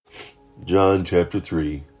John chapter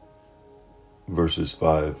 3, verses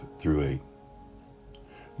 5 through 8.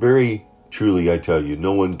 Very truly I tell you,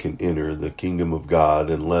 no one can enter the kingdom of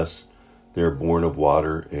God unless they are born of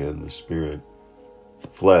water and the Spirit.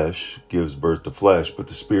 Flesh gives birth to flesh, but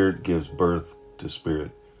the Spirit gives birth to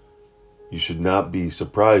spirit. You should not be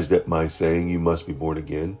surprised at my saying you must be born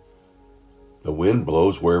again. The wind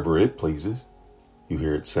blows wherever it pleases. You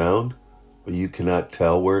hear its sound, but you cannot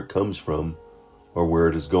tell where it comes from or where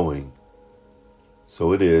it is going.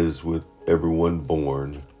 So it is with everyone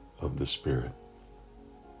born of the Spirit.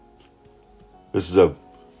 This is a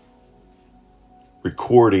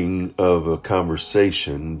recording of a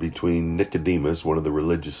conversation between Nicodemus, one of the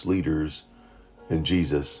religious leaders, and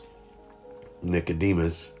Jesus.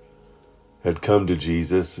 Nicodemus had come to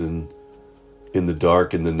Jesus and in the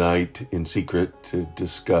dark, in the night, in secret, to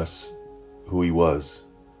discuss who he was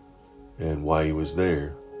and why he was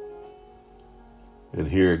there. And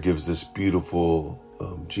here it gives this beautiful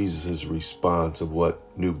Jesus' response of what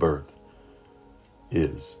new birth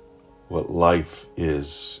is, what life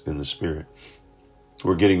is in the Spirit.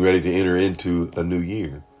 We're getting ready to enter into a new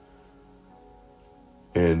year.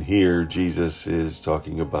 And here Jesus is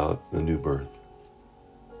talking about the new birth.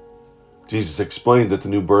 Jesus explained that the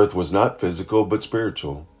new birth was not physical but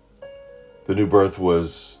spiritual. The new birth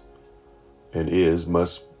was and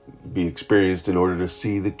must be experienced in order to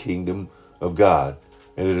see the kingdom of God,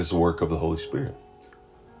 and it is the work of the Holy Spirit.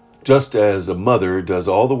 Just as a mother does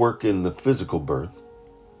all the work in the physical birth,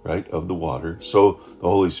 right, of the water, so the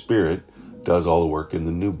Holy Spirit does all the work in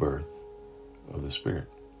the new birth of the Spirit.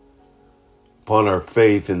 Upon our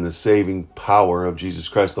faith in the saving power of Jesus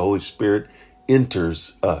Christ, the Holy Spirit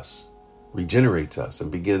enters us, regenerates us,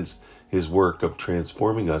 and begins his work of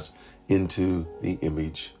transforming us into the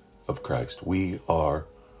image of Christ. We are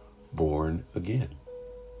born again.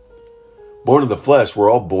 Born of the flesh, we're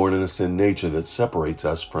all born in a sin nature that separates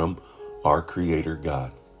us from our Creator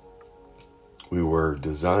God. We were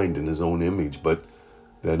designed in his own image, but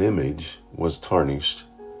that image was tarnished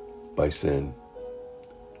by sin.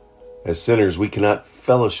 As sinners, we cannot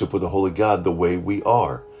fellowship with the Holy God the way we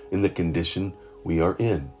are, in the condition we are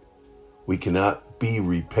in. We cannot be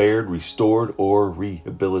repaired, restored, or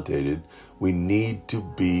rehabilitated. We need to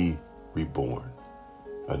be reborn,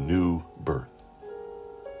 a new birth.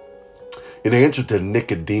 In answer to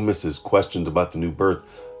Nicodemus's questions about the new birth,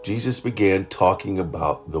 Jesus began talking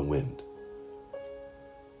about the wind.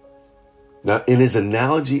 Now, in his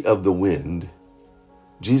analogy of the wind,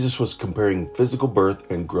 Jesus was comparing physical birth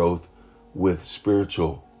and growth with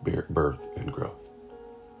spiritual birth and growth.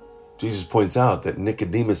 Jesus points out that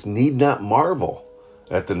Nicodemus need not marvel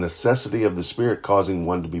at the necessity of the Spirit causing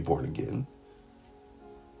one to be born again.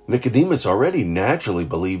 Nicodemus already naturally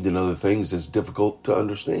believed in other things that's difficult to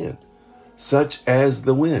understand, such as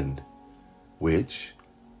the wind, which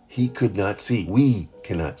he could not see. We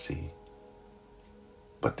cannot see.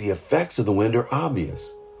 But the effects of the wind are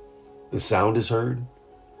obvious. The sound is heard.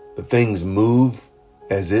 The things move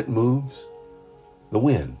as it moves. The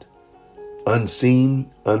wind,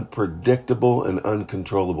 unseen, unpredictable, and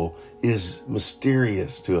uncontrollable, is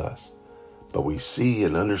mysterious to us, but we see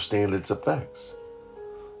and understand its effects.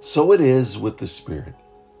 So it is with the Spirit.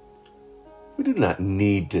 We do not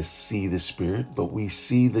need to see the Spirit, but we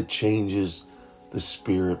see the changes the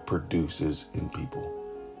Spirit produces in people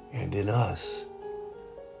and in us.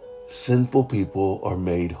 Sinful people are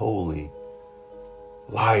made holy.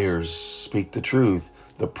 Liars speak the truth.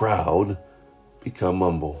 The proud become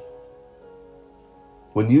humble.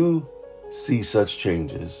 When you see such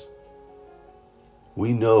changes,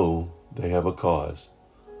 we know they have a cause.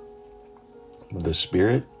 The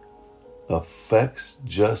Spirit affects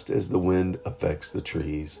just as the wind affects the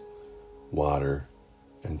trees, water,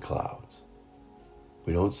 and clouds.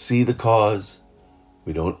 We don't see the cause.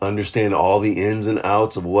 We don't understand all the ins and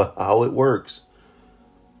outs of how it works.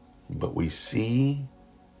 But we see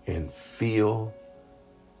and feel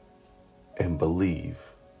and believe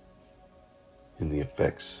in the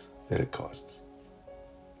effects that it causes.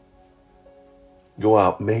 Go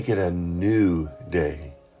out, make it a new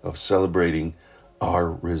day of celebrating our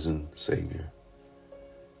risen Savior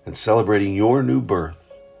and celebrating your new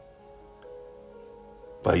birth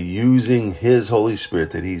by using his Holy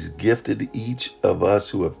Spirit that he's gifted each of us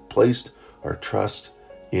who have placed our trust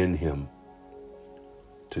in him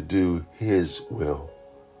to do his will,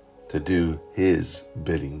 to do his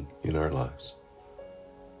bidding in our lives.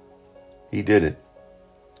 He did it.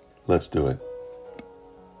 Let's do it.